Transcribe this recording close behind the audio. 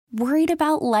Worried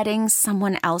about letting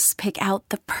someone else pick out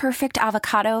the perfect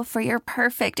avocado for your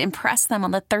perfect impress them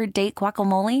on the third date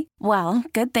guacamole? Well,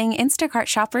 good thing Instacart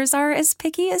shoppers are as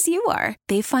picky as you are.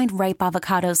 They find ripe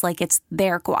avocados like it's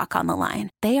their guac on the line.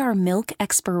 They are milk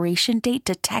expiration date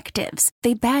detectives.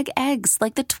 They bag eggs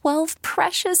like the 12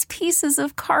 precious pieces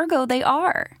of cargo they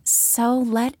are. So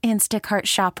let Instacart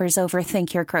shoppers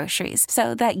overthink your groceries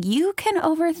so that you can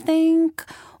overthink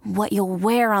what you'll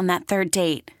wear on that third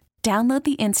date. Download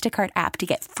the Instacart app to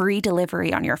get free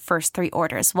delivery on your first 3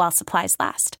 orders while supplies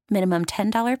last. Minimum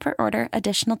 $10 per order.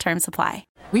 Additional terms apply.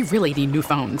 We really need new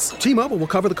phones. T-Mobile will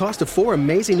cover the cost of 4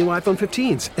 amazing new iPhone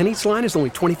 15s, and each line is only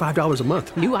 $25 a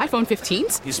month. New iPhone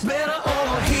 15s? It's better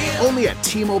over here. Only at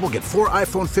T-Mobile, get 4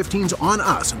 iPhone 15s on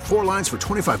us and 4 lines for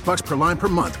 $25 per line per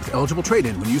month with eligible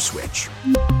trade-in when you switch.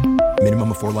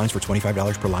 Minimum of 4 lines for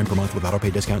 $25 per line per month with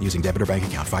autopay discount using debit or bank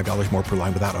account. $5 more per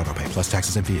line without autopay, plus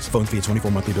taxes and fees. Phone fee at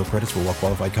 24 monthly bill credits for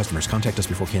well-qualified customers. Contact us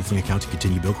before canceling account to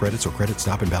continue bill credits or credit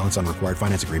stop and balance on required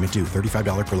finance agreement due.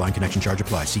 $35 per line connection charge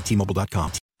applies. See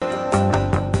T-Mobile.com.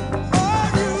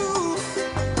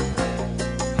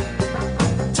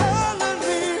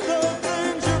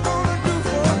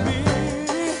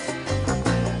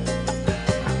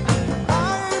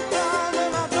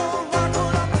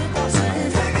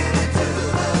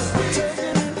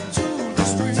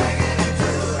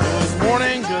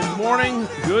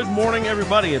 Good morning,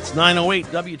 everybody. It's 9:08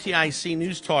 WTIC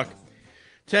News Talk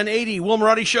 1080. Will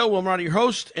Marotti Show. Will Marotti, your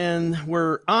host, and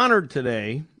we're honored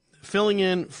today, filling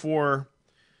in for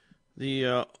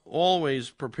the always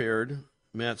prepared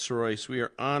Matt Soroyce. We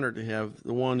are honored to have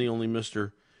the one, the only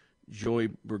Mr. Joey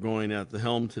Burgoyne at the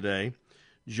helm today.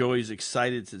 Joey's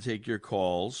excited to take your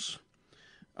calls.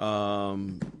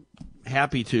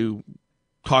 Happy to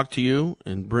talk to you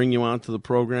and bring you onto the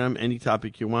program, any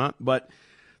topic you want, but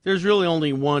there's really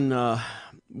only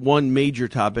one major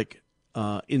topic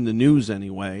in the news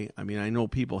anyway. I mean, I know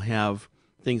people have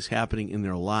things happening in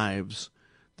their lives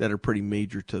that are pretty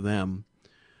major to them,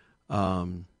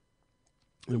 and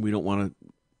we don't want to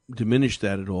diminish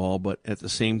that at all. But at the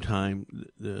same time,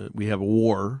 we have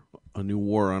a new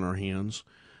war on our hands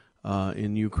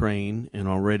in Ukraine, and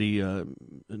already a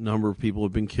number of people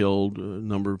have been killed, a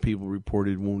number of people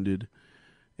reported wounded.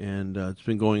 And it's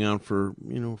been going on for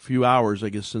a few hours, I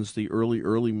guess, since the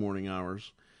early morning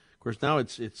hours. Of course, now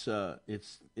it's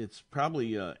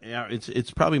probably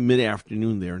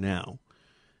mid-afternoon there now,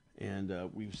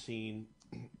 and we've seen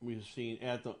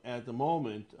at the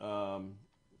moment the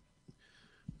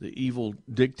evil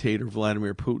dictator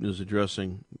Vladimir Putin is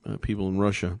addressing people in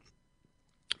Russia,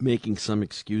 making some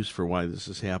excuse for why this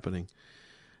is happening.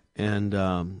 And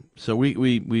so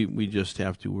we just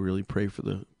have to really pray for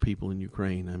the people in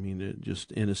Ukraine. I mean,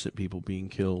 just innocent people being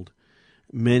killed.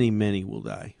 Many will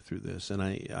die through this, and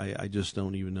I just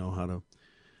don't even know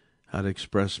how to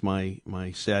express my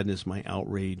sadness, my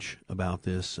outrage about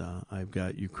this. I've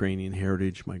got Ukrainian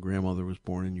heritage. My grandmother was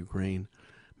born in Ukraine,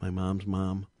 my mom's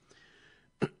mom,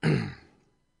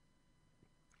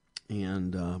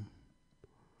 and.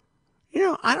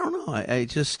 I don't know.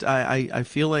 I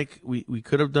feel like we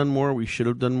could have done more. We should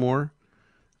have done more.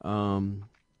 They're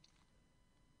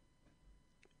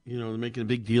making a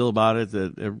big deal about it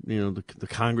that the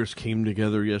Congress came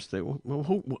together yesterday.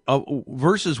 Well,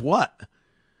 versus what?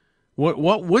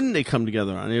 What wouldn't they come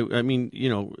together on? I mean,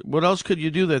 what else could you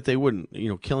do that they wouldn't?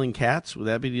 Killing cats? Would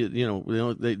that be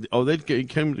they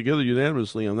came together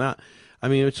unanimously on that? I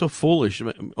mean, it's so foolish.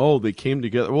 Oh, they came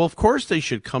together. Well, of course they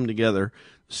should come together.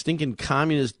 Stinking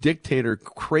communist dictator,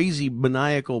 crazy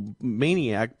maniacal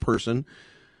maniac person.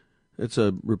 It's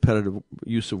a repetitive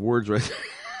use of words, right?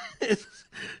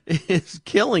 It's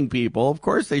killing people. Of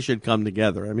course they should come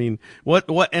together. I mean,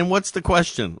 what's the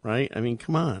question, right? I mean,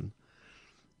 come on.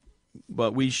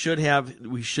 But we should have,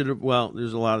 well,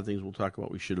 there's a lot of things we'll talk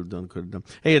about we should have done, could have done.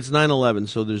 Hey, it's 9/11,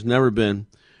 so there's never been,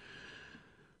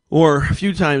 or a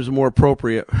few times more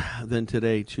appropriate than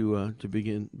today to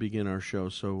begin our show.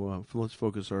 So let's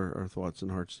focus our thoughts and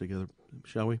hearts together,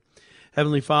 shall we?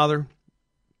 Heavenly Father,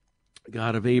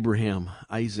 God of Abraham,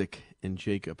 Isaac, and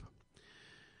Jacob,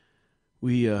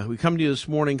 we come to you this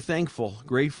morning thankful,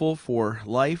 grateful for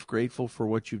life, grateful for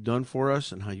what you've done for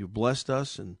us and how you've blessed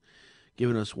us and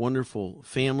given us wonderful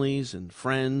families and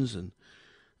friends and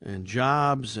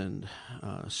jobs and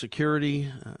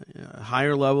security, a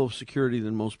higher level of security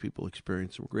than most people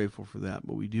experience. We're grateful for that.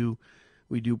 But we do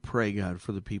pray, God,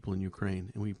 for the people in Ukraine.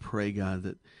 And we pray, God,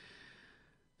 that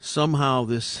somehow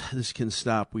this can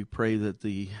stop. We pray that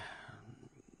the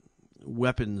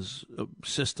weapons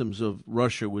systems of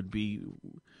Russia would be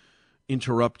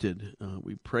interrupted.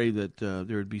 We pray that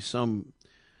there would be some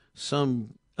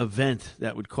event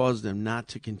that would cause them not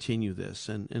to continue this.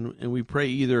 And we pray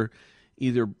either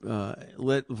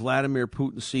let Vladimir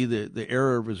Putin see the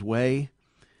error of his way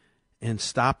and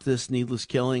stop this needless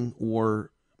killing, or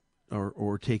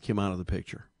take him out of the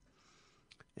picture.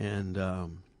 And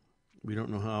we don't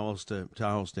know how else to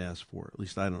ask for it. At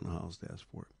least I don't know how else to ask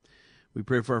for it. We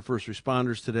pray for our first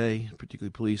responders today,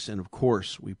 particularly police, and of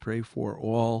course, we pray for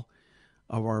all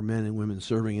of our men and women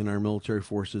serving in our military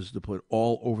forces deployed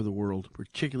all over the world,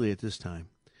 particularly at this time.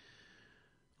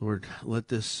 Lord, let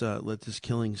this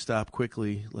killing stop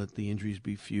quickly. Let the injuries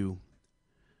be few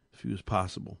as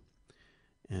possible,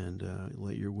 and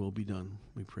let your will be done.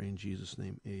 We pray in Jesus'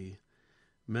 name.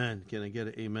 Amen. Can I get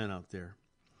an amen out there?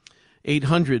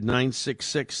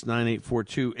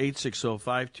 800-966-9842,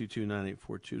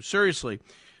 860-522-9842. Seriously,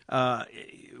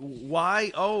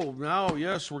 why? Oh, now,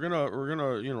 yes, we're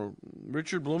gonna,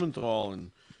 Richard Blumenthal and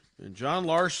John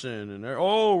Larson, and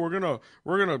we're gonna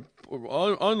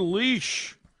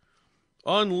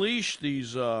unleash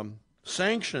these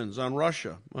sanctions on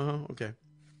Russia. Okay.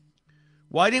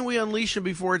 Why didn't we unleash them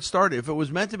before it started? If it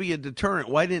was meant to be a deterrent,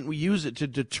 why didn't we use it to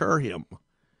deter him? A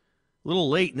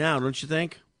little late now, don't you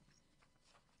think?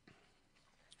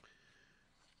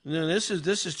 And then this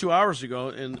is 2 hours ago,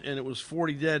 and it was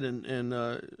 40 dead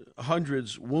and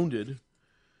hundreds wounded,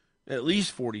 at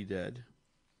least 40 dead.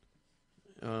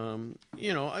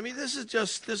 This is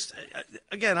just this.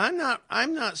 Again,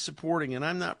 I'm not supporting, and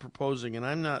I'm not proposing, and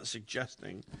I'm not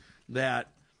suggesting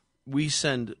that we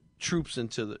send troops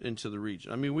into the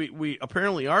region. I mean, we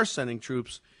apparently are sending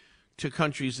troops to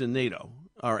countries in NATO,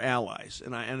 our allies,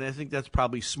 and I think that's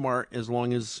probably smart as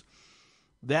long as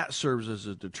that serves as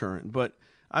a deterrent. But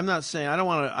I'm not saying I don't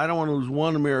want to lose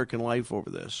one American life over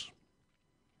this.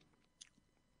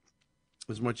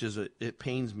 As much as it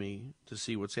pains me to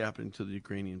see what's happening to the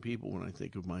Ukrainian people when I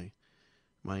think of my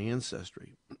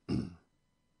ancestry.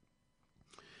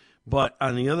 But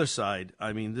on the other side,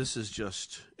 I mean, this is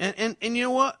just and you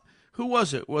know what? Who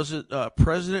was it? Was it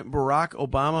President Barack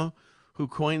Obama who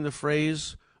coined the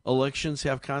phrase "elections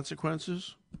have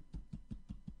consequences"?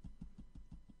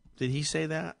 Did he say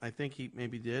that? I think he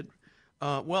maybe did.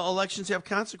 Well, elections have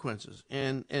consequences,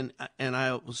 and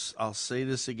I'll say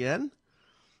this again.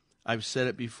 I've said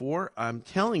it before. I'm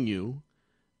telling you,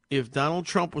 if Donald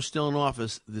Trump was still in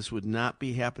office, this would not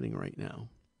be happening right now.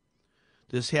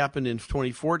 This happened in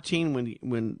 2014 when he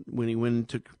went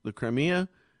into the Crimea,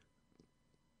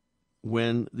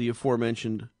 when the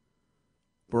aforementioned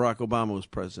Barack Obama was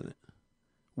president.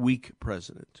 Weak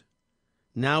president.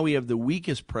 Now we have the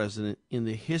weakest president in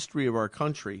the history of our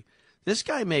country. This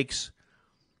guy makes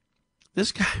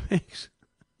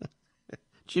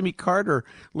Jimmy Carter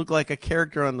look like a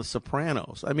character on The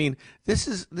Sopranos. I mean, this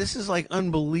is like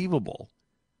unbelievable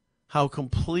how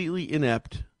completely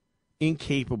inept,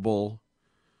 incapable,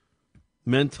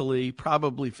 mentally,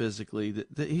 probably physically,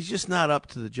 that he's just not up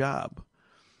to the job.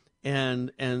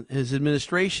 And his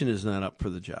administration is not up for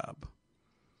the job.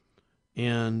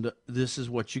 And this is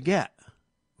what you get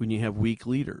when you have weak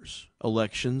leaders.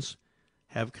 Elections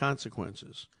have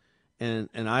consequences. And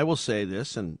I will say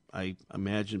this, and I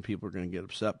imagine people are going to get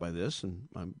upset by this, and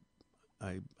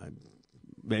I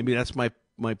maybe that's my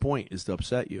point, is to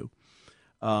upset you.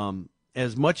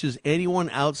 As much as anyone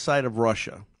outside of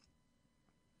Russia,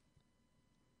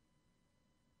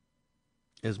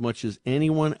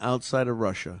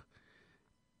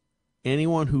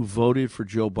 anyone who voted for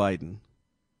Joe Biden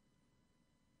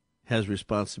has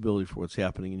responsibility for what's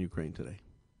happening in Ukraine today.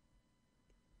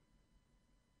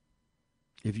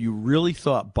 If you really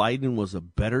thought Biden was a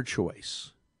better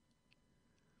choice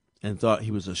and thought he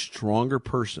was a stronger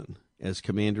person as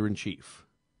commander-in-chief,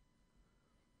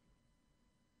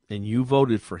 and you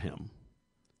voted for him,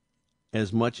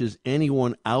 as much as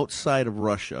anyone outside of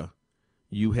Russia,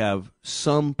 you have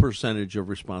some percentage of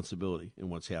responsibility in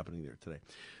what's happening there today.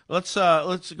 Let's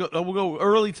go. We'll go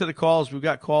early to the calls. We've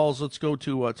got calls. Let's go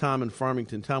to Tom in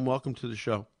Farmington. Tom, welcome to the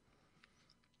show.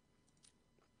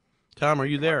 Tom, are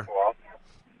you there?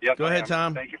 Yes, go ahead,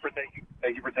 Tom. Thank you for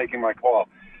taking my call.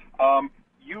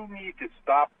 You need to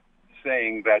stop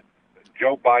saying that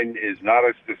Joe Biden is not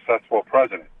a successful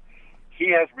president. He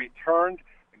has returned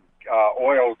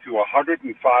oil to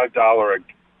 $105 a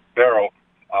barrel,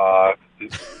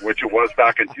 which it was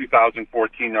back in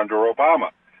 2014 under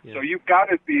Obama. Yeah. So you've got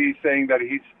to be saying that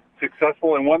he's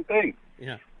successful in one thing.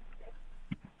 Yeah.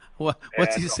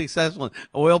 What's he successful in?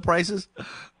 Oil prices?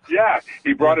 Yeah,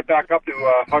 he brought it back up to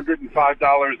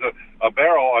 $105 a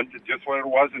barrel, on just what it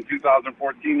was in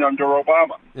 2014 under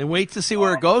Obama. And wait to see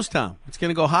where it goes, Tom. It's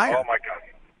going to go higher. Oh, my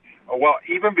God. Well,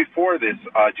 even before this,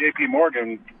 J.P.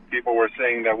 Morgan people were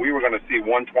saying that we were going to see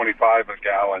 125 a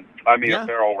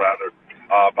barrel rather,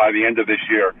 by the end of this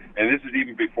year. And this is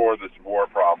even before this war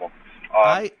problem.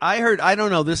 I heard, I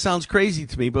don't know, this sounds crazy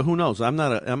to me, but who knows? I'm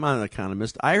not an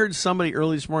economist. I heard somebody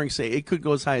early this morning say it could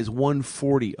go as high as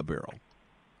 140 a barrel.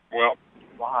 Well,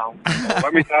 wow. Well,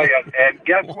 let me tell you, and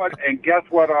guess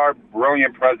what our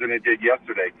brilliant president did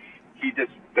yesterday? He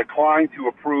just declined to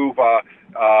approve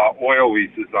oil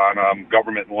leases on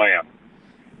government land,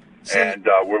 and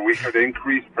where we could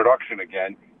increase production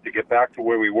again to get back to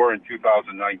where we were in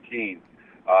 2019.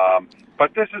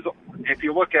 But this is, if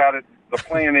you look at it, the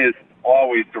plan is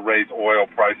always to raise oil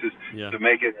prices to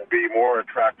make it be more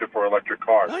attractive for electric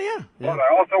cars. Oh, yeah. What I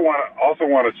also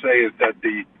want to say is that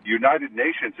the United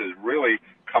Nations has really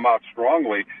come out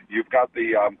strongly. You've got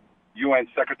the UN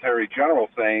Secretary General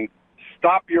saying,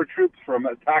 "Stop your troops from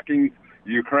attacking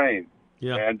Ukraine."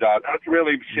 Yeah. And that's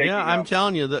really shaking. Yeah, I'm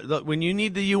telling you, when you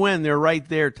need the UN, they're right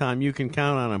there, Tom. You can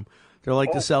count on them. They're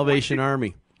like the Salvation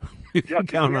Army. You can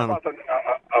count on them.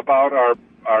 About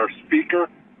our speaker,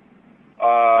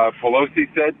 Pelosi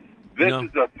said, this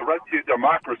is a threat to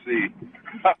democracy.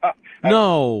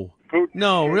 No,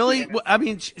 Putin, really? I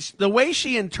mean, the way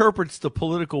she interprets the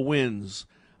political wins,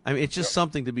 I mean, it's just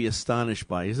something to be astonished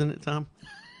by, isn't it, Tom?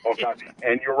 Oh, God.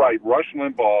 And you're right. Rush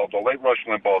Limbaugh, the late Rush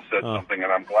Limbaugh said something,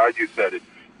 and I'm glad you said it.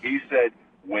 He said,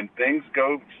 when things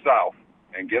go south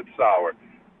and get sour,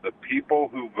 the people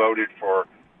who voted for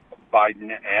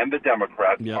Biden and the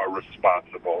Democrats are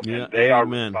responsible. Yeah, and they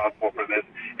amen. are responsible for this.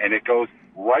 And it goes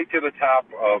right to the top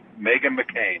of Meghan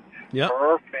McCain. Yep.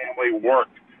 Her family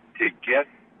worked to get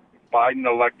Biden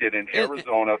elected in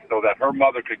Arizona so that her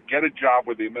mother could get a job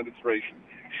with the administration.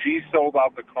 She sold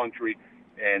out the country,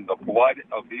 and the blood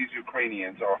of these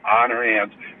Ukrainians are on her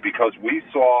hands because we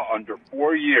saw under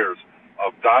 4 years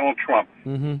of Donald Trump,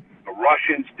 the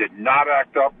Russians did not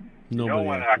act up. No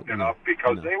one acted up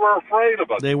because they were afraid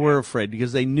of us. They were afraid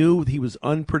because they knew he was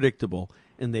unpredictable,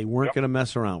 and they weren't going to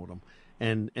mess around with him.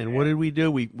 And what did we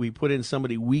do? We put in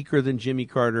somebody weaker than Jimmy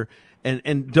Carter.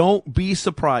 And don't be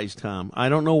surprised, Tom. I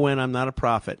don't know when. I'm not a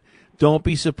prophet. Don't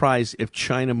be surprised if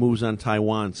China moves on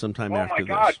Taiwan sometime after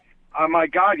this. Oh my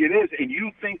God, it is. And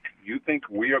you think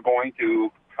we are going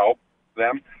to help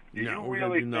them? Do you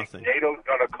really think NATO's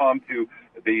going to come to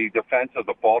the defense of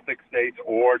the Baltic states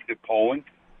or to Poland?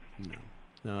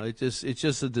 No, it's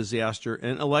just a disaster,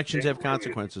 and elections have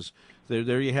consequences.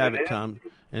 There you have it, Tom.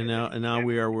 And now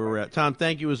we are where we're at. Tom,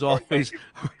 thank you as always.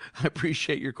 I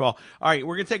appreciate your call. All right,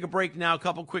 we're going to take a break now. A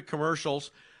couple quick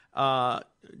commercials.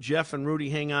 Jeff and Rudy,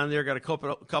 hang on there. Got a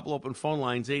couple open phone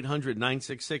lines,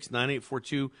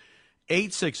 800-966-9842,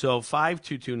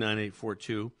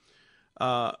 860-522-9842.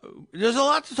 There's a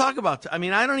lot to talk about. I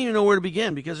mean, I don't even know where to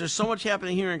begin because there's so much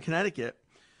happening here in Connecticut.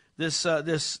 This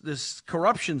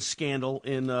corruption scandal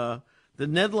in the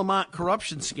Ned Lamont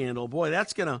corruption scandal, boy,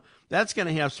 that's gonna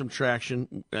have some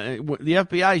traction. The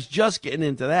FBI is just getting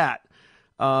into that.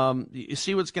 You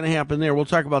see what's going to happen there. We'll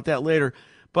talk about that later.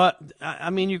 But I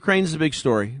mean, Ukraine's a big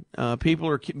story. People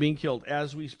are being killed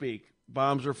as we speak.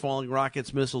 Bombs are falling,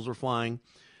 rockets, missiles are flying,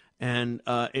 and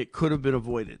it could have been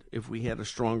avoided if we had a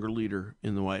stronger leader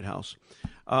in the White House.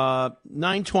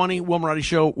 9:20, Will Marotti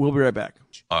Show. We'll be right back.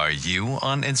 Are you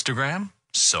on Instagram?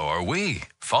 So are we.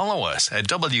 Follow us at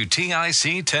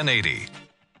WTIC 1080.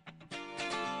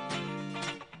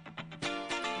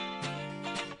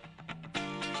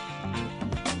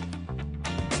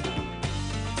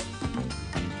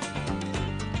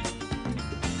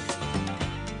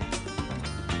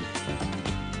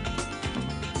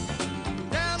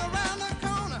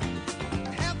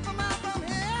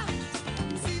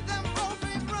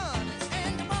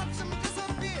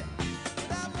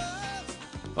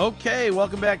 Okay,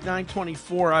 welcome back,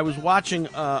 924. I was watching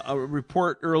a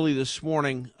report early this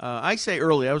morning. I say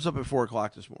early. I was up at 4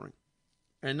 o'clock this morning.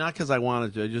 And not because I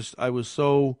wanted to. I was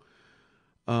so...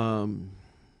 my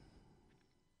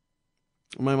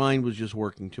mind was just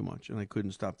working too much, and I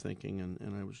couldn't stop thinking.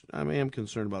 And I am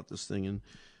concerned about this thing in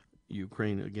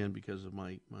Ukraine, again, because of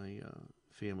my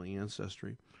family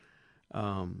ancestry.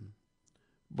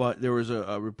 But there was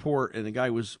a report, and the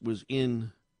guy was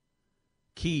in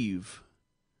Kyiv.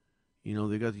 You know,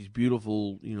 they got these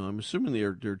beautiful, I'm assuming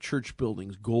they're church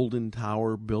buildings, golden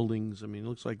tower buildings. I mean, it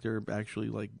looks like they're actually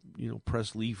like,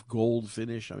 pressed leaf gold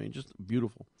finish. I mean, just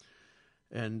beautiful.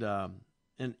 And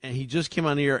he just came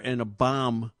on here and a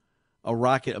bomb, a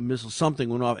rocket, a missile, something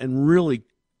went off and really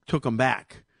took him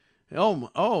back.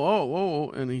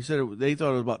 Oh. And he said they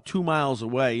thought it was about 2 miles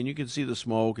away, and you could see the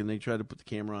smoke, and they tried to put the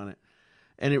camera on it.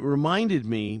 And it reminded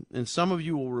me, and some of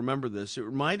you will remember this, it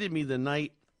reminded me the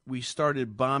night we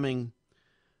started bombing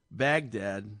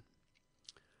Baghdad.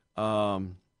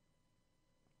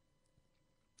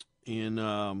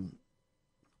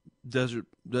 Desert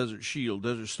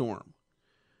Storm.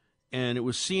 And it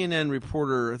was CNN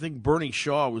reporter, I think Bernie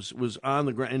Shaw was on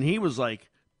the ground, and he was like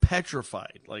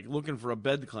petrified, like looking for a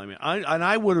bed to climb in.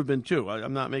 I would have been too.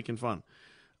 I'm not making fun.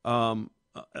 But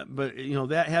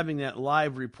that having that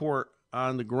live report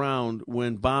on the ground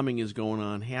when bombing is going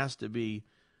on has to be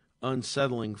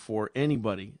unsettling for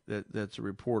anybody that's a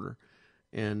reporter.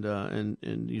 And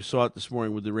you saw it this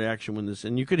morning with the reaction when this,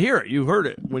 and you could hear it. You heard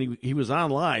it when he was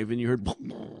on live, and you heard,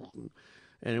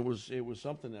 and it was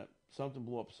something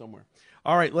blew up somewhere.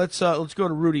 All right, let's go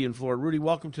to Rudy in Florida. Rudy,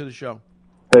 welcome to the show.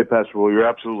 Hey, Pastor Will, you're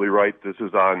absolutely right. This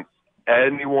is on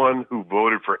anyone who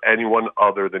voted for anyone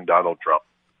other than Donald Trump.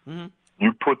 Mm-hmm.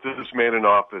 You put this man in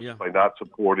office by not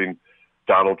supporting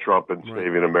Donald Trump and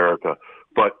saving America.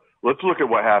 But let's look at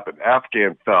what happened.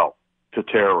 Afghan fell to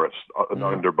terrorists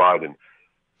under Biden.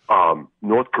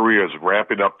 North Korea is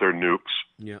ramping up their nukes.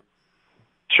 Yeah.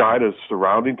 China's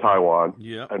surrounding Taiwan.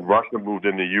 Yeah. And Russia moved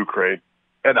into Ukraine.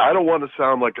 And I don't want to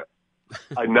sound like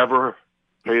I never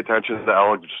pay attention to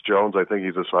Alex Jones. I think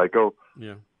he's a psycho.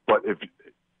 Yeah. But if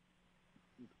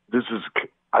this is,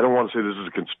 I don't want to say this is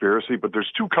a conspiracy, but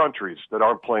there's two countries that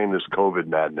aren't playing this COVID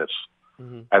madness,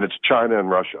 and it's China and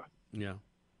Russia. Yeah.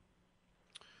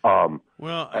 Well,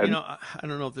 I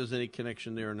don't know if there's any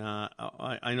connection there or not.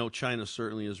 I know China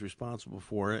certainly is responsible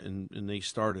for it, and they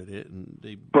stared it,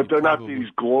 but they're not these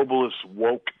globalist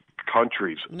woke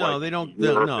countries. No, like they don't.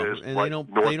 Europe No, is, and like they don't.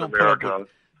 North They don't America. put up.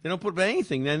 They don't put up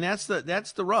anything. Then that's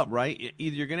the rub, right?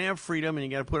 Either you're going to have freedom and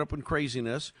you got to put up with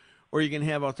craziness, or you're going to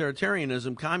have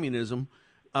authoritarianism, communism,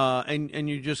 and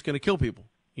you're just going to kill people.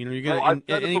 You're going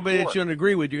to anybody that you don't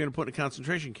agree with, you're going to put in a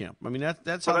concentration camp. I mean,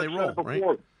 that's how they roll, right?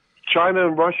 China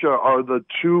and Russia are the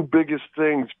two biggest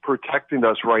things protecting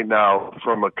us right now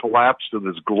from a collapse to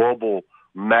this global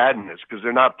madness because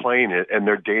they're not playing it and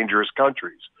they're dangerous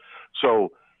countries.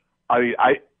 So,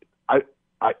 I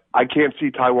can't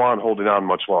see Taiwan holding on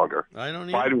much longer. I don't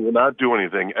either. Biden will not do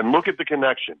anything. And look at the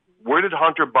connection. Where did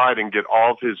Hunter Biden get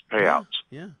all of his payouts?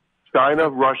 Yeah. China,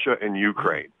 Russia, and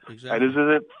Ukraine. Yeah, exactly. And isn't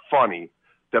it funny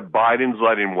that Biden's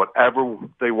letting whatever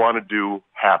they want to do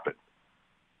happen?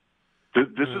 This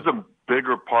is a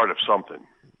bigger part of something.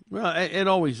 Well, it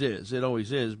always is. It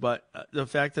always is. But the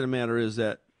fact of the matter is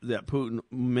that Putin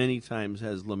many times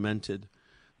has lamented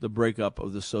the breakup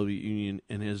of the Soviet Union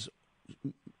and has,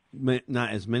 not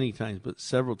as many times, but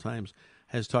several times,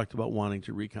 has talked about wanting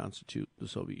to reconstitute the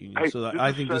Soviet Union. So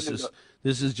I think this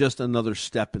is just another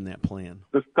step in that plan.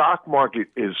 The stock market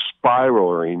is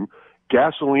spiraling.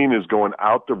 Gasoline is going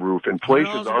out the roof.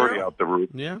 Inflation's already out the roof.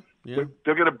 Yeah. They're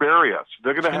going to bury us.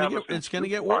 They're going to have us. It's going to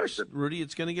get worse, Rudy.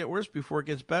 It's going to get worse before it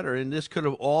gets better. And this could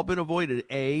have all been avoided.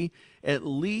 At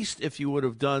least if you would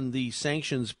have done the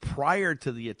sanctions prior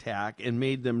to the attack and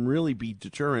made them really be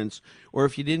deterrents, or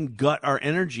if you didn't gut our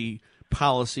energy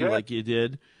policy like you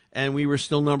did, and we were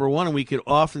still number one, and we could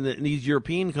often, these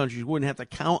European countries wouldn't have to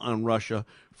count on Russia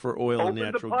for oil and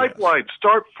natural gas. Open the pipeline.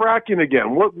 Start fracking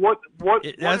again.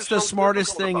 That's the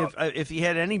smartest thing. If he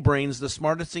had any brains, the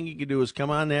smartest thing he could do is come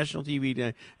on national TV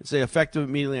and say, effective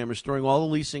immediately, I'm restoring all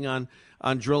the leasing on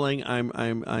drilling. I'm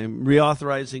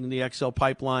reauthorizing the XL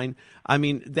pipeline. I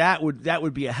mean, that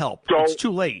would be a help. It's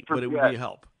too late, but it would be a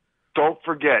help. Don't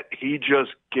forget, he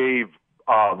just gave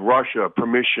Russia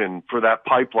permission for that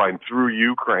pipeline through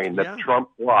Ukraine that Trump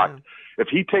blocked. Yeah. If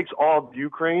he takes all of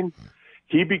Ukraine,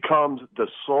 he becomes the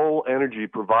sole energy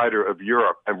provider of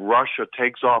Europe, and Russia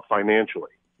takes off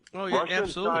financially. Oh, yeah,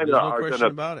 absolutely. There's no question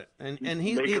about it. And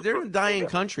they're a dying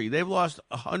country. They've lost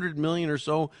 100 million or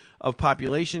so of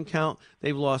population count.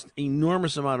 They've lost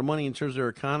enormous amount of money in terms of their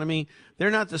economy.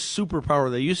 They're not the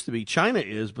superpower they used to be. China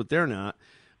is, but they're not.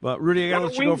 But, Rudy, I got to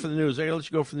let you go for the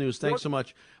news. Thanks so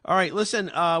much. All right, listen,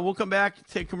 we'll come back,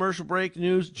 take commercial break,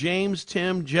 news. James,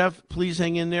 Tim, Jeff, please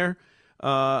hang in there.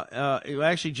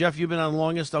 Actually, Jeff, you've been on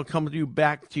longest. I'll come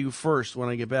back to you first when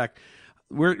I get back.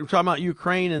 We're talking about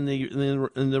Ukraine and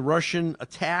the Russian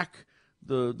attack,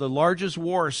 the largest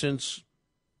war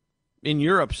in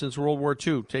Europe since World War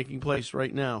II, taking place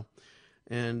right now.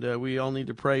 And we all need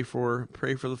to pray for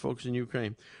the folks in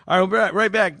Ukraine. All right, we'll be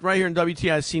right back right here in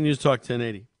WTIC News Talk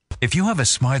 1080. If you have a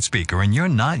smart speaker and you're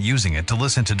not using it to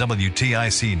listen to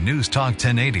WTIC News Talk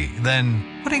 1080,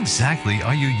 then what exactly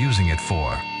are you using it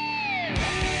for?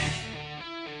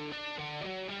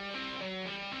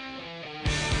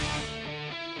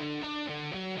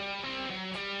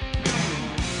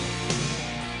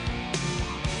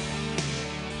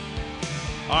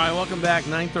 All right, welcome back.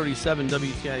 9:37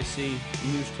 WTIC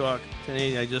News Talk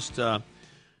 1080. I just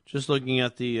just looking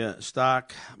at the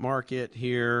stock market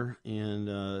here,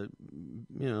 and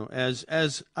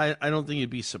as I don't think you'd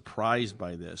be surprised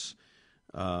by this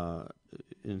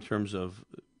in terms of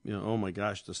oh my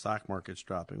gosh, the stock market's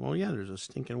dropping. Well, yeah, there's a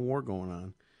stinking war going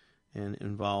on, and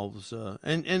involves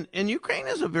and Ukraine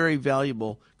is a very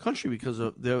valuable country because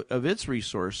of its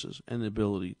resources and the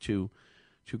ability to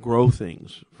grow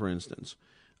things, for instance.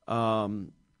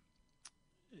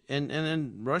 And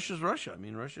then Russia's Russia. I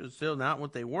mean, Russia is still not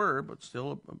what they were, but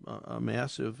still a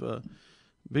massive,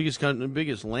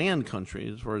 biggest land country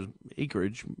as far as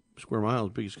acreage, square miles,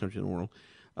 biggest country in the world.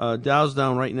 Dow's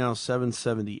down right now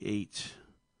 778,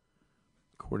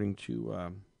 according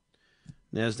to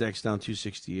NASDAQ's down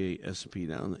 268, S&P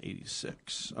down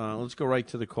 86. Let's go right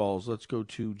to the calls. Let's go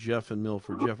to Jeff in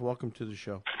Milford. Jeff, welcome to the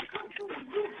show.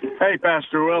 Hey,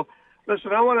 Pastor Will.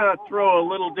 Listen, I want to throw a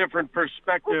little different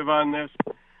perspective on this.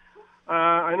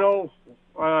 I know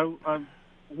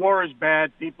war is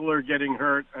bad. People are getting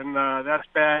hurt, and that's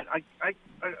bad. I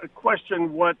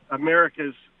question what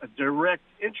America's direct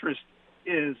interest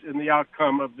is in the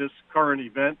outcome of this current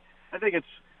event. I think it's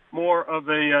more of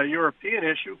a European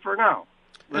issue for now.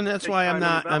 And that's why I'm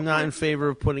not in favor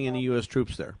of putting any U.S.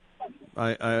 troops there.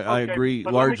 I agree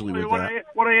largely with that.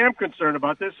 What I am concerned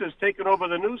about, this is taking over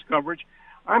the news coverage.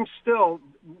 I'm still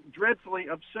dreadfully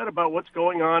upset about what's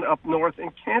going on up north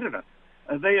in Canada.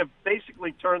 They have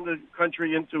basically turned the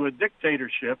country into a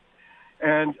dictatorship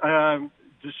and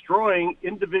destroying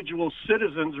individual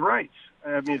citizens' rights.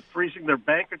 I mean, freezing their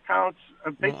bank accounts.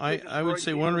 Well, I would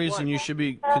say one reason you should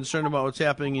be concerned about what's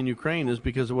happening in Ukraine is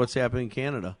because of what's happening in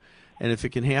Canada. And if it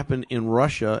can happen in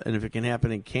Russia and if it can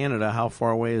happen in Canada, how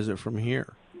far away is it from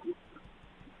here?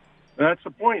 That's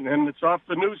the point, and it's off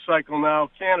the news cycle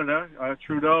now. Canada,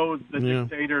 Trudeau, the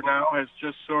dictator now, has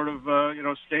just sort of,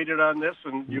 stated on this,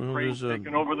 and Ukraine's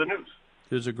taken over the news.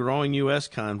 There's a growing U.S.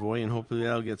 convoy, and hopefully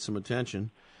that'll get some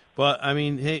attention. But, I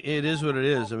mean, hey, it is what it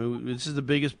is. I mean, this is the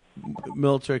biggest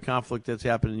military conflict that's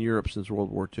happened in Europe since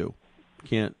World War II.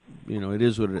 It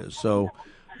is what it is. So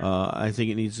I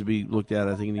think it needs to be looked at.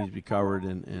 I think it needs to be covered.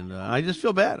 And I just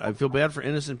feel bad. I feel bad for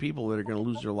innocent people that are going to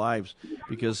lose their lives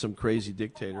because of some crazy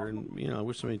dictator. And, I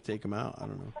wish somebody would take them out. I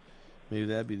don't know. Maybe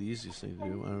that'd be the easiest thing to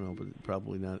do. I don't know, but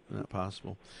probably not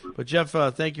possible. But, Jeff,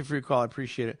 thank you for your call. I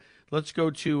appreciate it. Let's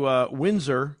go to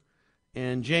Windsor.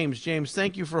 And James,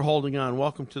 thank you for holding on.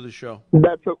 Welcome to the show.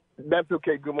 That's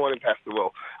okay. Good morning, Pastor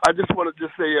Will. I just wanted to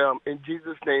say in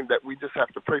Jesus' name that we just have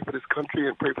to pray for this country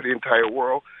and pray for the entire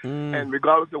world. And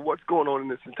regardless of what's going on in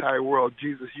this entire world,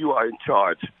 Jesus, you are in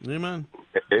charge. Amen.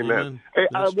 Amen. Hey,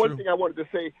 one thing I wanted to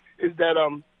say is that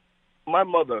my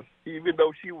mother, even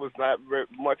though she was not very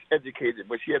much educated,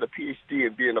 but she had a PhD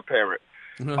in being a parent,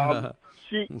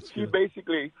 she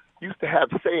basically used to have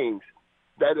sayings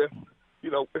that if,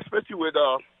 especially with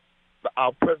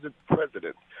our president,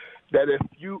 that if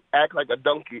you act like a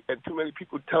donkey and too many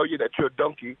people tell you that you're a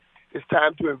donkey, it's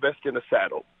time to invest in a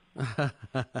saddle.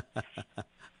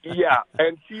 Yeah,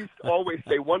 and she used to always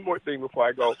say one more thing before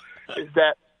I go, is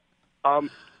that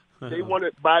they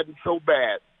wanted Biden so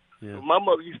bad. Yeah. My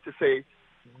mother used to say,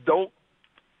 don't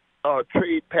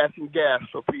trade passing gas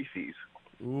for feces.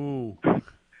 Ooh.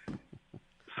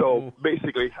 So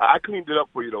basically, I cleaned it up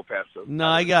for you, though, Pastor. No,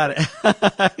 I got it.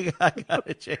 I got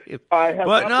it, James.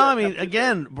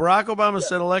 Again, Barack Obama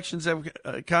said elections have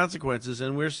consequences,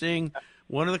 and we're seeing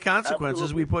one of the consequences.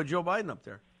 Absolutely. We put Joe Biden up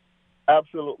there.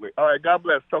 Absolutely. All right, God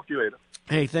bless. Talk to you later.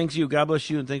 Hey, thanks you. God bless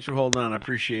you, and thanks for holding on. I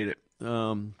appreciate it.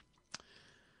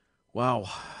 Wow.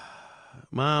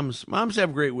 Moms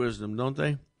have great wisdom, don't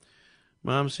they?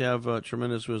 Moms have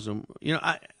tremendous wisdom.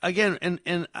 I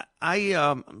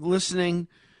listening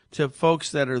to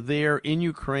folks that are there in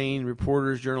Ukraine,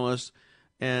 reporters, journalists,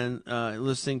 and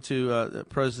listening to the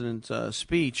president's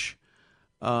speech,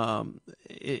 they're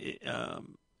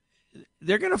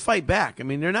going to fight back. I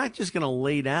mean, they're not just going to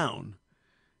lay down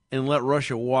and let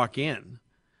Russia walk in.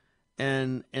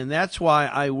 And that's why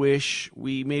I wish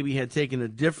we maybe had taken a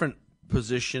different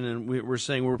position, and we're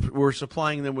saying we're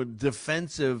supplying them with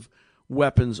defensive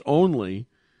weapons only.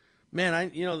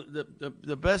 Man,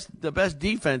 the best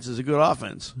defense is a good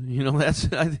offense.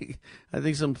 That's I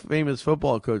think some famous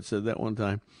football coach said that one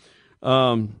time.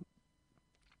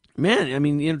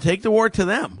 Take the war to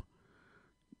them.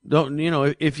 Don't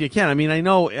if you can. I mean, I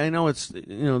know it's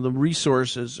the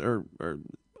resources are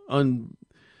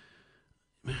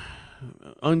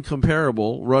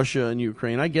uncomparable, Russia and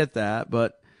Ukraine. I get that,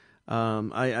 but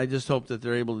I just hope that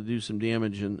they're able to do some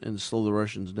damage and slow the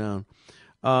Russians down.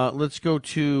 Let's go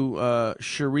to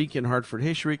Sharik in Hartford.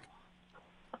 Hey, Sharik.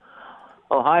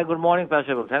 Oh, hi. Good morning,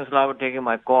 Pastor. Thanks a lot for taking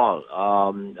my call.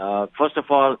 First of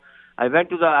all, I went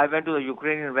to the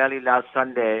Ukrainian rally last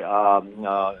Sunday, in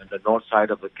the north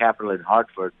side of the capital in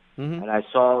Hartford, and I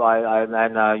saw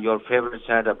your favorite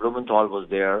Senator Blumenthal was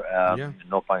there.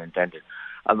 No pun intended.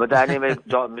 But anyway,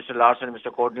 Mr. Larson and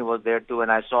Mr. Courtney was there too,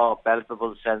 and I saw a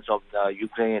palpable sense of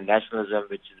Ukrainian nationalism,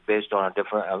 which is based on a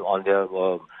different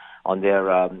on their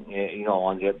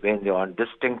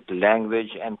distinct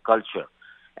language and culture.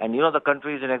 And the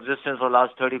country is in existence for the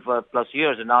last 30 plus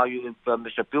years, and now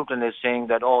Mr. Putin is saying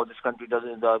that this country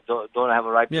don't have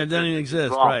a right. Yeah, it doesn't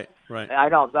exist. Right. I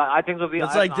know. I think so.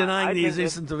 It's like denying the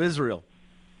existence of Israel.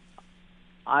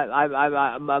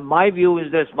 My view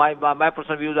is this. My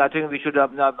personal view is I think we should.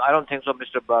 I don't think so,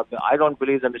 I don't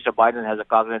believe that Mr. Biden has a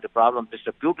cognitive problem.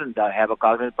 Mr. Putin have a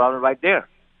cognitive problem right there.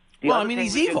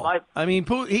 He's evil.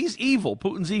 He's evil.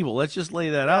 Putin's evil. Let's just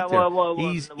lay that out there.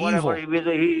 He's evil.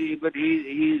 But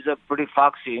he's pretty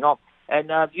foxy,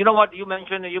 And you know what you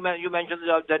mentioned? You mentioned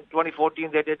that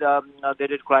 2014 they did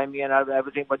Crimea and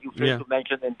everything, but you failed to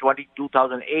mention in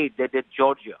 2008 they did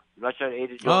Georgia. Russia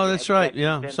aided Georgia. Oh, that's right.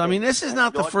 Yeah. So this is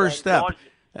not the first step.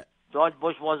 George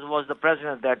Bush was the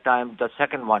president at that time, the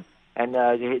second one. And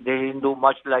they didn't do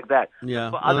much like that.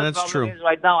 Yeah, that's true. Is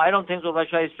right now, I don't think so.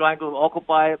 Russia is trying to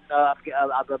occupy the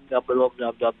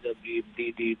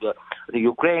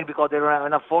Ukraine because they don't have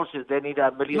enough forces. They need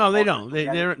a million. No, they don't.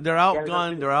 They're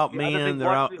outgunned. They're outmanned. They're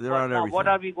out everything. What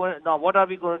are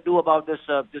we going to do about this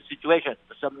situation?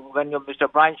 When Mr.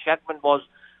 Brian Shackman was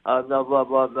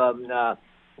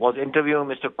interviewing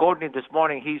Mr. Courtney this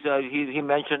morning, he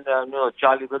mentioned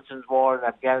Charlie Wilson's war in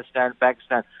Afghanistan,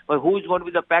 Pakistan. But who is going to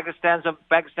be the Pakistan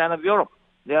of Europe?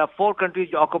 There are 4 countries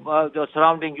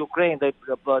surrounding Ukraine: the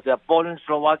Poland,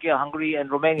 Slovakia, Hungary, and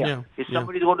Romania. Is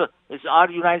our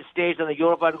United States and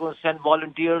Europe are going to send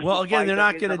volunteers? Well, again, they're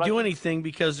not going to do anything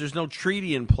because there's no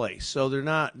treaty in place. So they're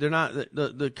not.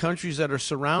 The countries that are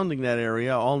surrounding that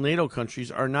area, all NATO countries,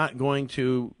 are not going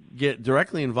to get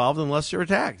directly involved unless they're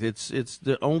attacked. It's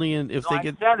the only if they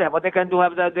get. I understand that, but they can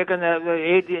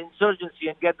aid the insurgency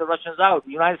and get the Russians out.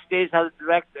 The United States has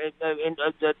direct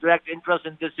interest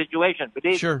in this situation.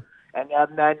 Sure. And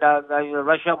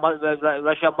Russia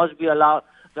must be allowed.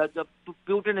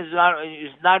 Putin is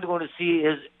not going to see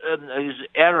his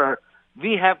error.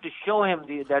 We have to show him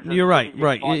that. You're right.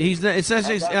 It's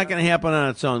not going to happen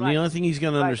on its own. The only thing he's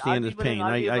going to understand is pain.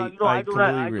 I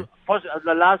completely agree. First,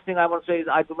 the last thing I want to say is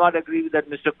I do not agree that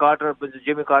Mr.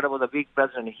 Jimmy Carter was a weak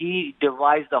president. He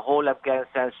devised the whole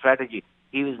Afghanistan strategy.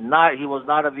 He was not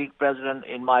a weak president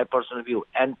in my personal view.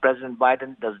 And President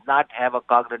Biden does not have a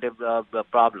cognitive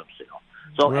problems.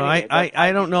 So well, anyway,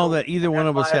 I don't know that either one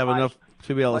of us have enough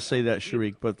to be able to say that,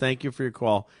 Sharik. But thank you for your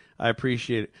call. I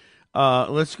appreciate it.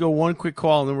 Let's go one quick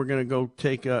call, and then we're going to go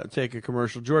take a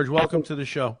commercial. George, welcome to the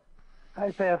show.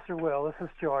 Hi, Pastor Will. This is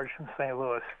George from St.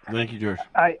 Louis. Thank you, George.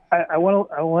 I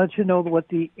want to know what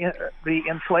the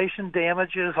inflation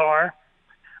damages are.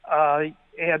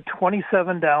 Add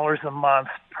 $27 a month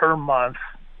per month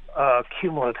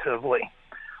cumulatively.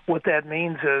 What that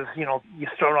means is, you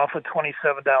start off with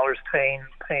 $27 paying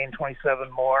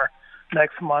 $27 more.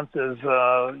 Next month is,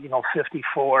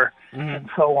 54, and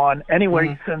so on.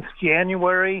 Anyway, since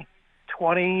January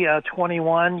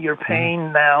 2021, you're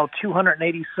paying now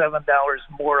 $287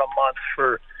 more a month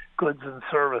for goods and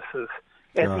services.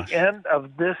 At the end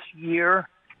of this year,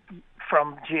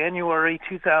 from January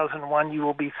 2001, you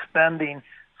will be spending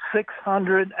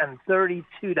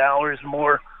 $632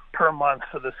 more per month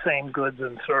for the same goods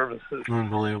and services.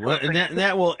 Unbelievable. And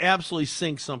that will absolutely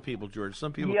sink some people, George.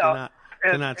 Some people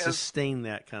cannot sustain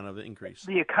that kind of increase.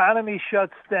 The economy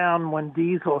shuts down when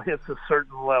diesel hits a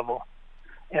certain level,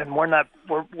 and we're not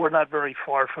very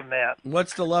far from that.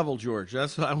 What's the level, George?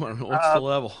 That's what I want to know. What's the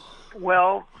level?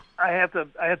 Well, I have to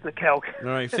calculate. All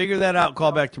right, figure that out.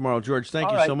 Call back tomorrow, George.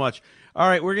 Thank you so much. All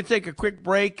right, we're going to take a quick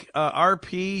break.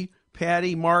 RP,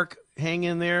 Patty, Mark, hang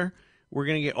in there. We're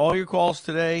going to get all your calls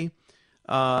today.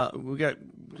 We're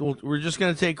just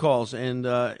going to take calls, and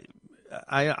I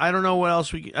don't know what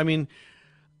else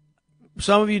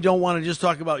some of you don't want to just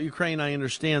talk about Ukraine. I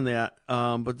understand that,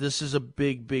 but this is a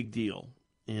big, big deal,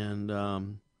 and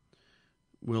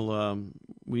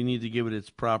we need to give it its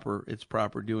proper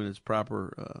due and its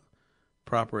proper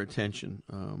attention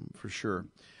for sure.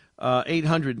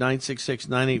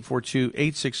 800-966-9842,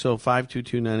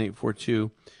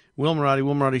 860-522-9842. Will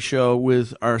Marotti Show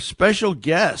with our special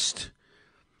guest,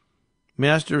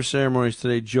 Master of Ceremonies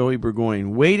today, Joey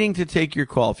Burgoyne, waiting to take your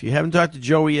call. If you haven't talked to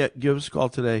Joey yet, give us a call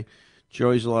today.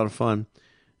 Joey's a lot of fun.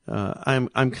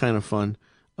 I'm kind of fun.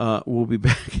 We'll be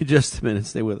back in just a minute.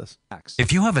 Stay with us.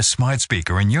 If you have a smart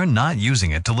speaker and you're not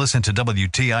using it to listen to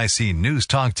WTIC News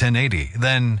Talk 1080,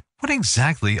 then what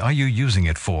exactly are you using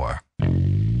it for?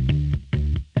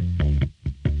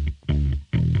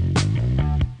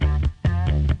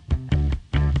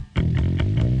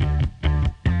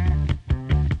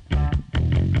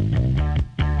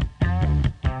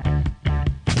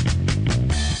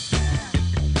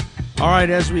 right,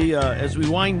 as we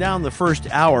wind down the first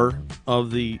hour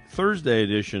of the Thursday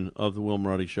edition of the Will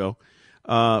Marotti Show,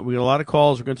 we got a lot of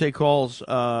calls. We're going to take calls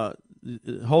the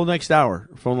whole next hour.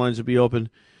 Phone lines will be open,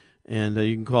 and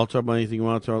you can call, talk about anything you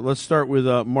want to talk. Let's start with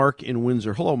Mark in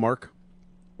Windsor. Hello, Mark.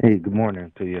 Hey, good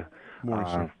morning to you. Good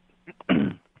morning,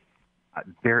 sir.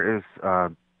 There is, I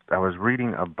was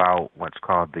reading about what's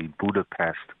called the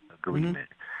Budapest Agreement.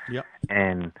 Mm-hmm. Yep.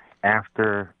 And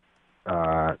after,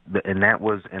 and that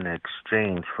was in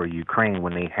exchange for Ukraine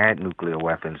when they had nuclear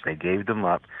weapons. They gave them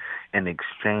up in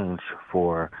exchange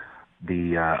for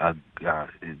the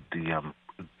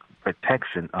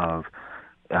protection of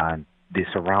the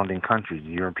surrounding countries,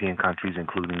 European countries,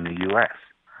 including the U.S.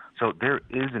 So there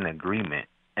is an agreement,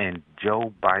 and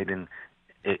Joe Biden,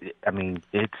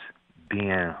 it's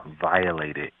being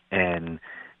violated, and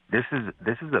this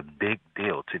is a big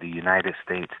deal to the United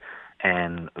States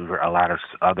and a lot of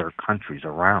other countries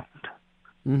around.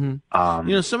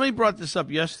 Mm-hmm. Somebody brought this up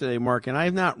yesterday, Mark, and I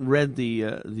have not read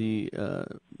the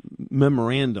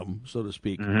memorandum, so to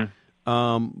speak.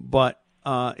 Mm-hmm. But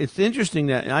it's interesting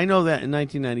that I know that in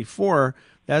 1994,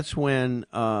 that's when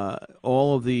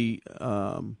all of the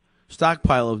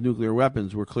stockpile of nuclear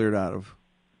weapons were cleared out of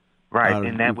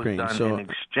and that Ukraine. was done in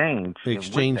exchange. In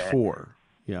exchange for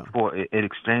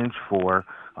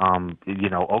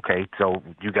okay, so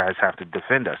you guys have to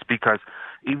defend us, because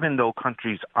even though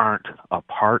countries aren't a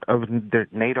part of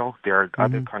NATO, there are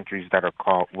other countries that are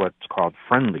what's called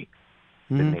friendly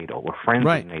to NATO, or friends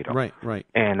of NATO. Right.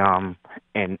 And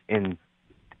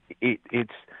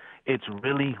it's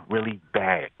really, really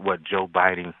bad what Joe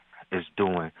Biden is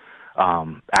doing.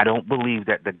 I don't believe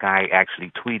that the guy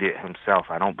actually tweeted himself.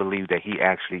 I don't believe that he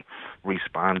actually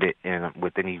responded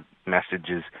with any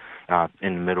messages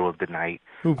in the middle of the night.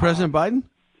 Who, President Biden?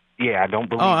 Yeah, I don't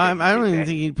believe. I don't even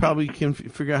think he probably can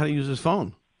figure out how to use his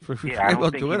phone. I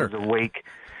don't think Twitter. He was awake,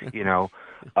 and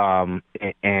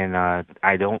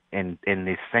I don't. And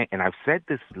they say, and I've said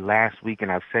this last week,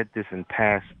 and I've said this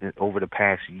over the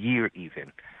past year,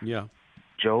 even. Yeah.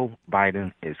 Joe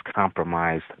Biden is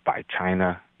compromised by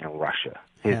China and Russia.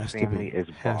 His family is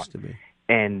bought. Has to be.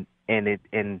 And it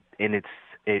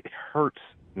hurts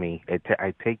me.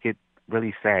 I take it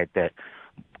really sad that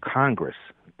Congress,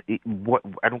 I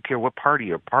don't care what party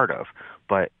you're part of,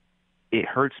 but it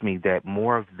hurts me that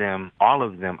more of them, all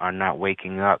of them, are not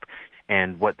waking up.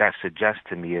 And what that suggests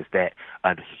to me is that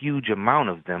a huge amount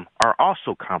of them are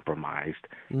also compromised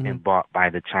and bought by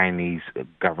the Chinese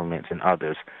governments and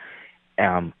others.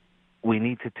 We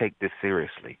need to take this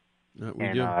seriously.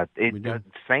 We do.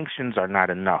 Sanctions are not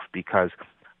enough, because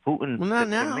Putin. Well, not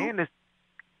now. The man is,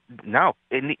 no,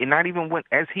 and not even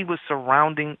as Putin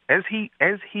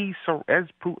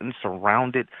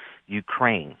surrounded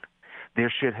Ukraine, there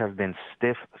should have been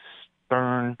stiff,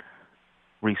 stern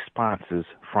responses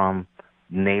from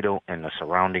NATO and the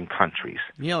surrounding countries.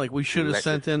 Yeah, like we should have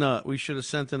sent in a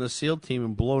SEAL team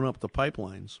and blown up the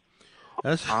pipelines.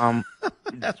 That's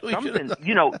that's what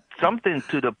something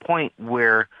to the point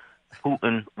where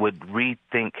Putin would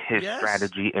rethink his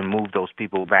strategy and move those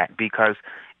people back, because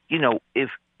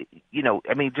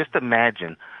just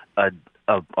imagine a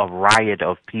riot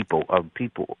of people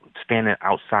standing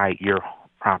outside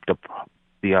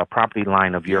the property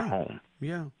line of your home,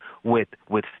 with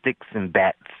sticks and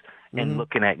bats and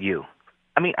looking at you.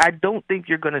 I don't think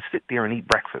you're going to sit there and eat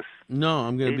breakfast. No,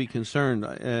 I'm going to be concerned.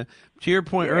 To your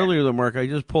point earlier, though, Mark, I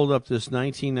just pulled up this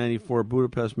 1994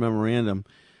 Budapest Memorandum,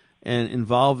 and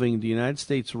involving the United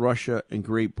States, Russia, and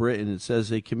Great Britain. It says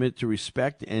they commit to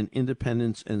respect and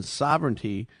independence and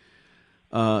sovereignty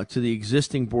to the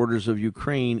existing borders of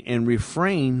Ukraine and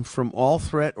refrain from all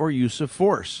threat or use of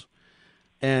force.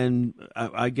 And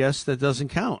I guess that doesn't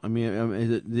count. I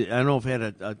don't know if it had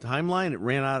a timeline. It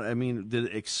ran out. Did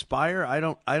it expire? I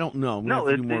don't know. No,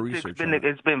 have to do more research.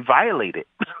 It's been violated.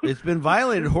 It's been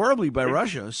violated horribly by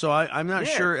Russia. So I'm not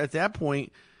sure at that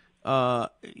point.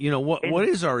 What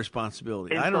is our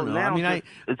responsibility? I don't know.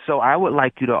 So I would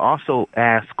like you to also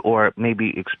ask, or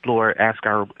maybe ask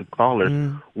our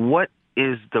callers, what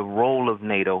is the role of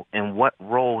NATO, and what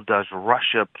role does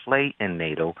Russia play in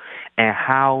NATO, and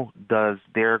how does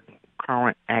their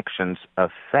current actions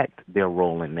affect their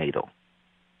role in NATO?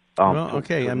 We'll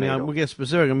get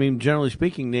specific. Generally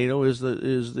speaking, NATO is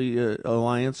the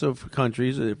alliance of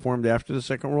countries that formed after the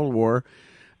Second World War,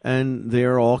 and they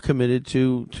are all committed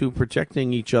to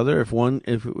protecting each other. If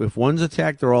one's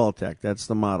attacked, they're all attacked. That's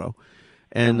the motto.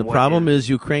 And the problem is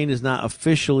Ukraine is not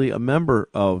officially a member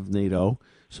of NATO.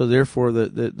 So therefore,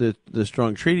 the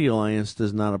strong treaty alliance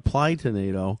does not apply to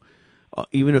NATO,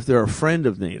 even if they're a friend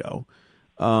of NATO.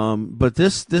 But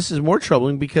this is more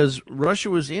troubling because Russia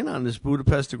was in on this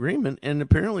Budapest agreement, and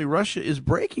apparently Russia is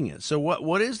breaking it. So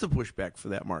what is the pushback for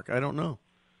that, Mark? I don't know.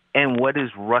 And what is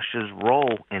Russia's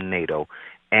role in NATO?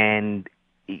 And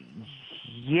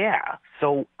yeah,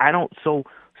 so I don't. So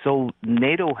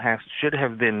NATO should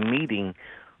have been meeting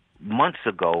months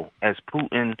ago as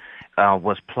Putin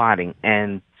was plotting.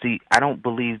 And see, I don't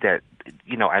believe that.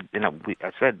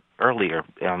 I said earlier,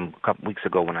 a couple weeks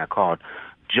ago when I called,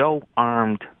 Joe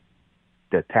armed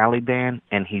the Taliban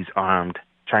and he's armed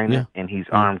China and he's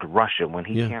armed Russia. When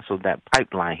he canceled that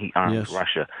pipeline, he armed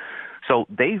Russia. So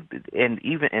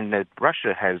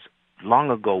Russia has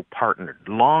long ago partnered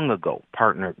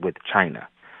with China.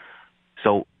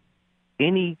 So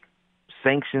any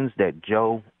sanctions that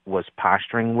Joe was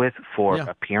posturing with for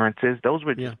appearances, those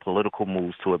were just political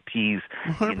moves to appease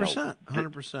 100%.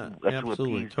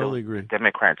 Absolutely. Totally agree.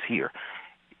 Democrats here.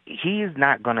 He is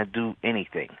not going to do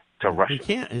anything to Russia. He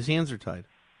can't. His hands are tied.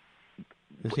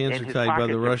 His hands are tied by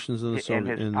the Russians and the Chinese.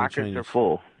 And his pockets are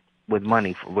full with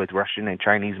money, with Russian and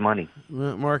Chinese money.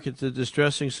 Mark, it's a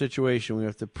distressing situation. We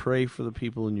have to pray for the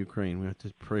people in Ukraine. We have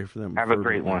to pray for them. Have a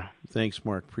great one. Thanks,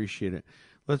 Mark. Appreciate it.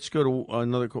 Let's go to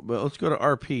another. Let's go to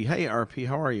RP. Hey, RP,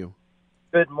 how are you?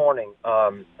 Good morning,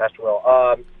 Pastor Will.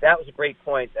 That was a great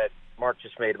point that Mark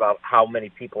just made about how many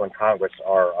people in Congress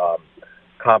are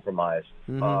compromised.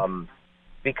 Mm-hmm.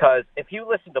 Because if you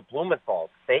listen to Blumenthal's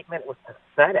statement, it was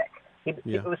pathetic.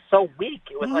 It was so weak.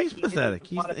 It was he's pathetic.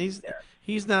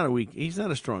 He's not a weak. He's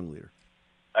not a strong leader.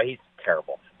 He's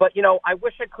terrible. But I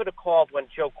wish I could have called when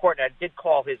Joe Courtney. I did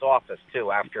call his office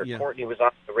too after Courtney was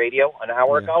on the radio an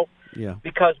hour ago. Yeah.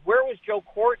 Because where was Joe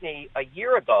Courtney a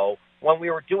year ago when we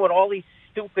were doing all these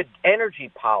stupid energy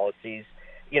policies?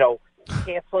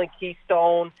 Canceling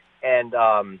Keystone and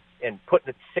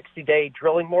putting a 60-day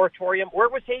drilling moratorium. Where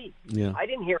was he? Yeah. I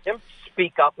didn't hear him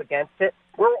speak up against it.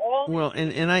 We're all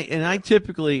and I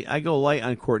typically go light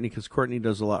on Courtney because Courtney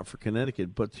does a lot for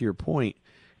Connecticut. But to your point,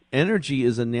 energy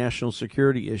is a national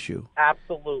security issue.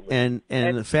 Absolutely.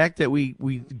 And the fact that we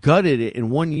gutted it in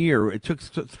 1 year, it took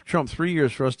Trump 3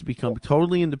 years for us to become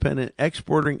totally independent,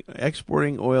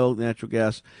 exporting oil, natural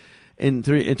gas, and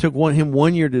it took him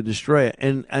 1 year to destroy it.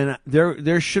 And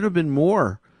there should have been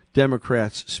more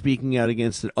Democrats speaking out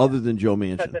against it other than Joe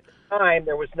Manchin. Because at the time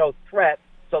there was no threat,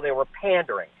 so they were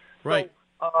pandering. Right.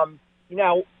 So,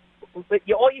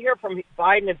 all you hear from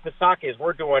Biden and Psaki is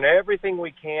we're doing everything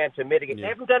we can to mitigate. Yeah. They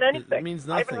haven't done anything. It means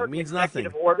I haven't nothing. heard It means an nothing.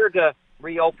 executive order to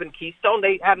reopen Keystone.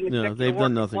 They had an executive No, they've order.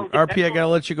 done nothing. RP, I got to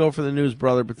let you go for the news,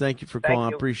 brother, but thank you for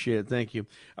calling. I appreciate it. Thank you.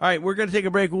 All right, we're going to take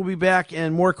a break. We'll be back,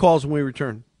 and more calls when we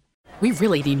return. We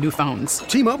really need new phones.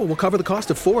 T-Mobile will cover the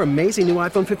cost of 4 amazing new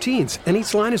iPhone 15s, and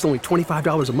each line is only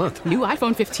 $25 a month. New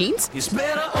iPhone 15s? It's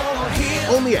better over here.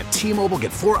 Only at T-Mobile,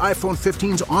 get 4 iPhone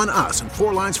 15s on us and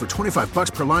 4 lines for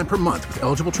 $25 per line per month with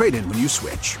eligible trade-in when you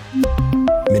switch.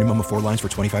 Minimum of 4 lines for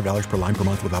 $25 per line per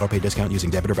month with autopay discount using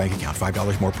debit or bank account.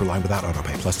 $5 more per line without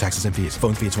autopay, plus taxes and fees.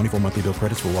 Phone fee at 24 monthly bill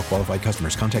credits for well-qualified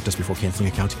customers. Contact us before canceling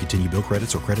account to continue bill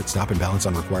credits or credit stop and balance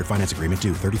on required finance agreement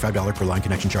due. $35 per line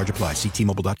connection charge applies. See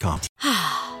T-Mobile.com.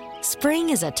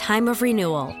 Spring is a time of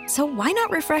renewal, so why not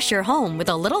refresh your home with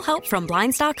a little help from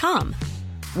Blinds.com?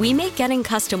 We make getting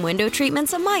custom window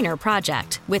treatments a minor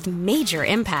project with major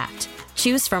impact.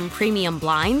 Choose from premium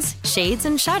blinds, shades,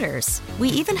 and shutters. We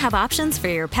even have options for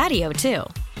your patio, too.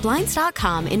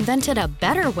 Blinds.com invented a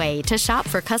better way to shop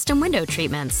for custom window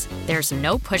treatments. There's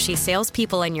no pushy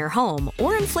salespeople in your home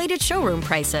or inflated showroom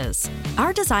prices.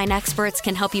 Our design experts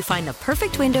can help you find the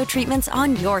perfect window treatments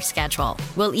on your schedule.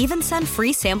 We'll even send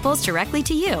free samples directly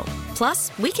to you.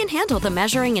 Plus, we can handle the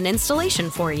measuring and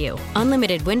installation for you.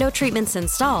 Unlimited window treatments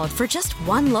installed for just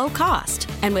one low cost.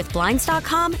 And with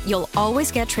Blinds.com, you'll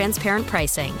always get transparent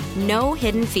pricing. No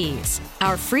hidden fees.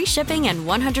 Our free shipping and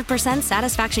 100%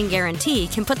 satisfaction guarantee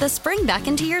can put the spring back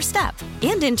into your step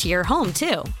and into your home,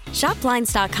 too. Shop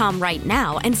Blinds.com right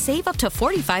now and save up to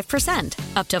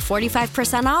 45%. Up to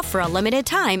 45% off for a limited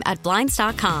time at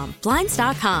Blinds.com.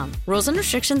 Blinds.com. Rules and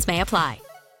restrictions may apply.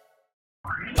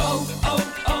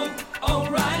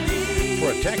 O'Reilly.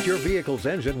 Protect your vehicle's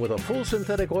engine with a full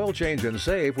synthetic oil change and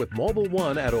save with Mobile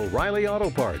One at O'Reilly Auto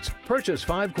Parts. Purchase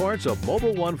 5 quarts of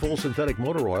Mobile One full synthetic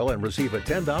motor oil and receive a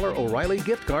 $10 O'Reilly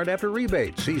gift card after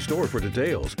rebate. See store for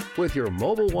details. With your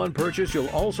Mobile One purchase, you'll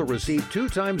also receive 2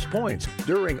 times points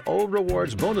during O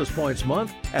Rewards Bonus Points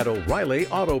Month at O'Reilly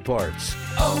Auto Parts.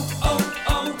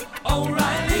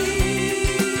 O'Reilly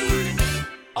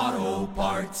Auto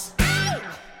Parts.